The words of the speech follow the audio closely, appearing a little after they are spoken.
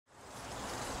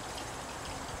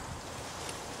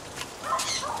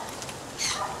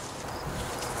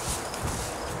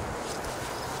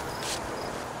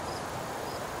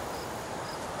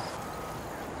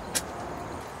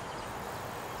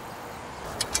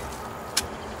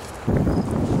That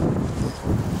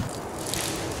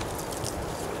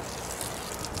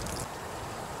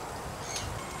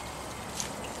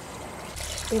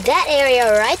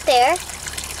area right there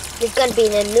is going to be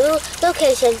the new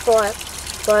location for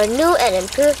a new and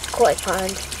improved koi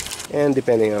pond. And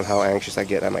depending on how anxious I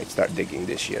get, I might start digging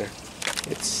this year.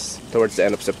 It's towards the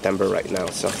end of September right now,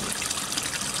 so.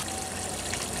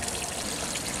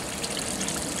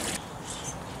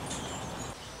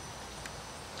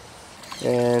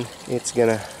 And it's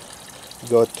gonna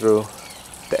go through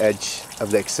the edge of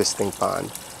the existing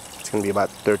pond. It's gonna be about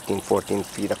 13-14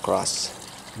 feet across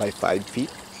by 5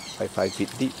 feet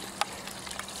deep,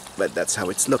 but that's how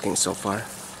it's looking so far.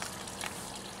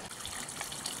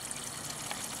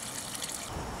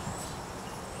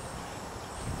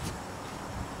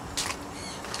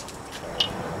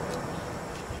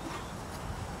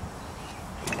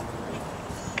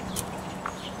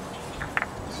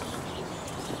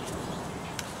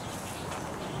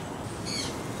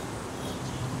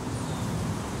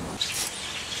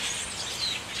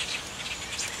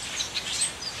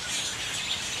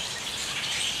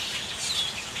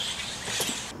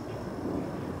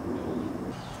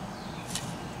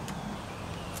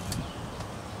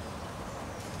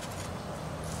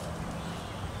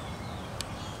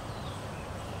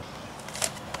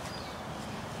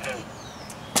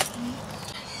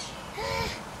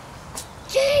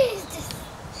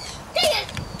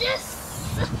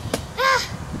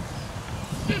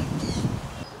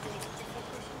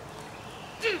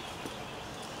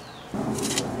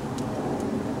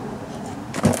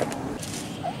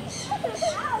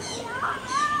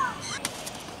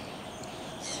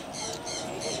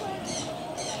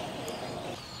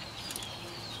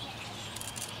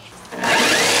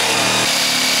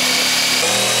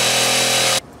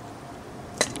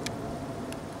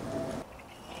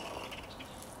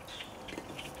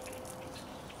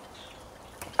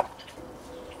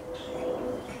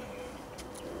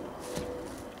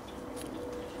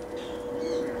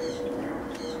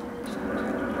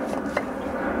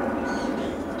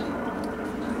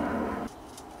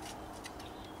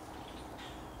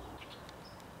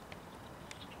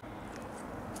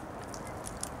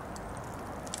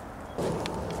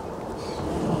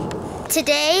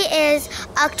 Today is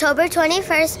October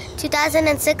 21st,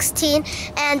 2016,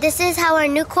 and this is how our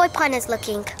new koi pond is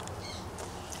looking.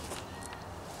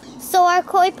 So our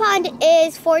koi pond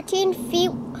is 14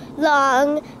 feet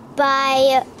long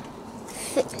by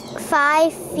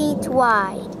 5 feet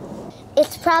wide.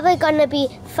 It's probably going to be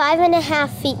 5.5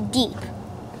 feet deep.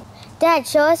 Dad,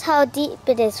 show us how deep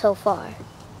it is so far.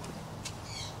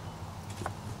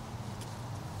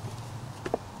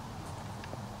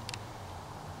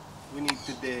 We need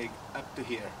to dig up to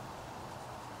here.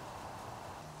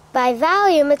 By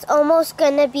volume, it's almost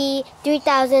going to be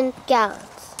 3,000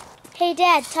 gallons. Hey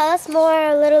Dad, tell us a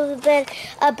little bit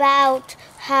about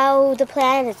how the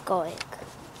plan is going.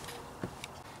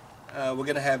 We're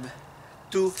gonna have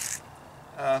two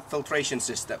filtration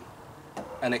system.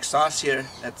 An exhaust here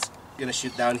that's gonna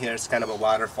shoot down here. It's kind of a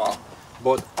waterfall,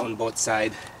 on both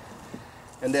sides.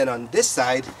 And then on this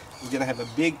side, we're gonna have a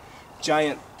big,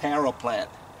 giant taro plant.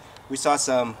 We saw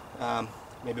some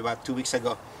maybe about 2 weeks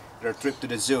ago at our trip to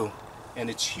the zoo, and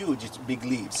it's huge. It's big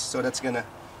leaves, so that's gonna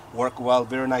work well,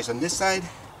 very nice on this side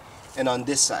and on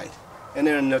this side. And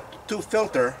then in the two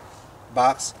filter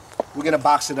box, we're gonna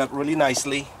box it up really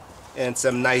nicely, and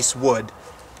some nice wood,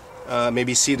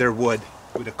 maybe cedar wood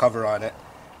with a cover on it,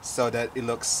 so that it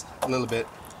looks a little bit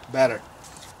better.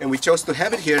 And we chose to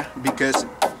have it here because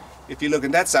if you look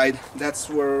on that side, that's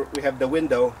where we have the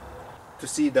window to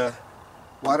see the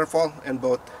waterfall and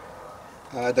both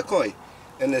the koi.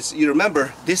 And as you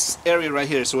remember, this area right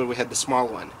here is where we had the small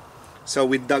one. So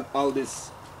we dug all this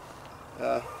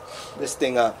this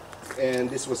thing up, and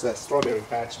this was a strawberry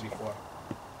patch before.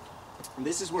 And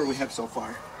this is where we have so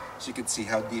far, so you can see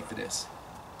how deep it is.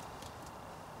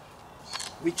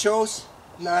 We chose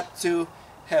not to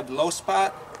have low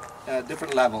spot,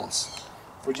 different levels.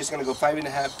 We're just gonna go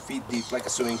 5.5 feet deep, like a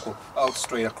swimming pool, all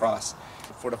straight across.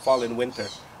 For the fall and winter,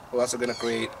 we're also gonna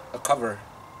create a cover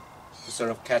to sort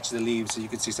of catch the leaves, so you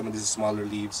can see some of these smaller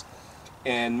leaves.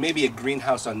 And maybe a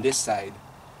greenhouse on this side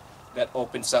that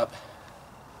opens up.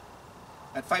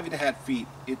 At 5.5 feet,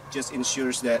 it just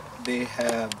ensures that they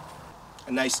have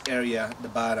a nice area at the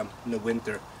bottom in the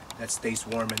winter that stays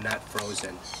warm and not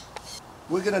frozen.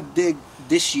 We're gonna dig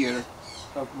this year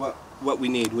of what we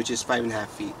need, which is 5.5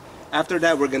 feet. After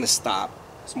that, we're gonna stop.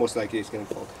 It's most likely it's gonna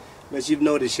fall. As you've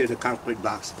noticed here, the concrete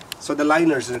blocks. So the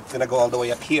liners are gonna go all the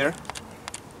way up here,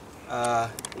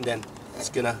 and then it's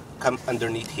gonna come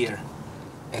underneath here,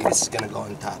 and this is gonna go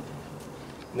on top.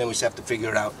 And then we just have to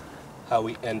figure out how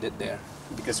we end it there,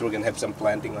 because we're gonna have some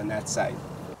planting on that side.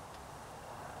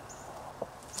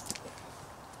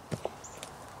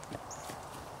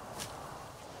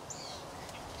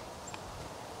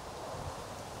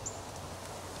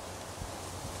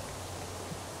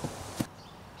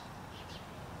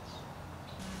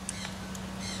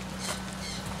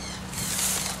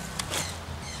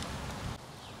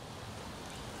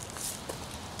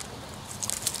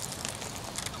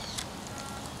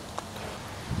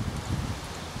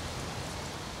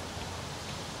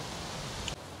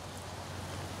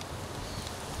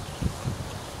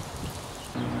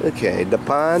 Okay, the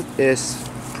pond is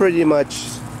pretty much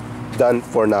done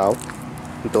for now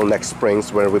until next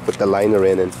springs, where we put the liner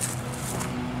in and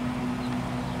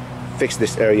fix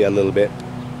this area a little bit.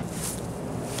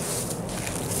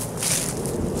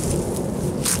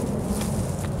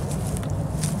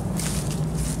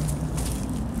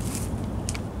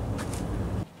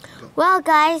 Well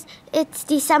guys, it's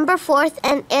December 4th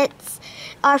and it's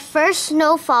our first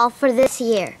snowfall for this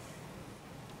year.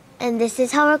 And this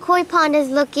is how our koi pond is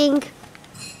looking.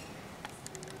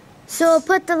 So we'll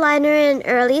put the liner in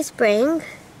early spring.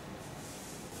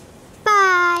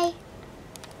 Bye!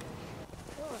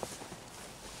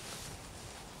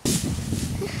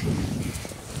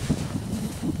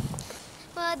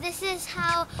 Well, this is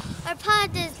how our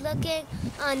pond is looking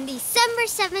on December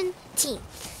 17th.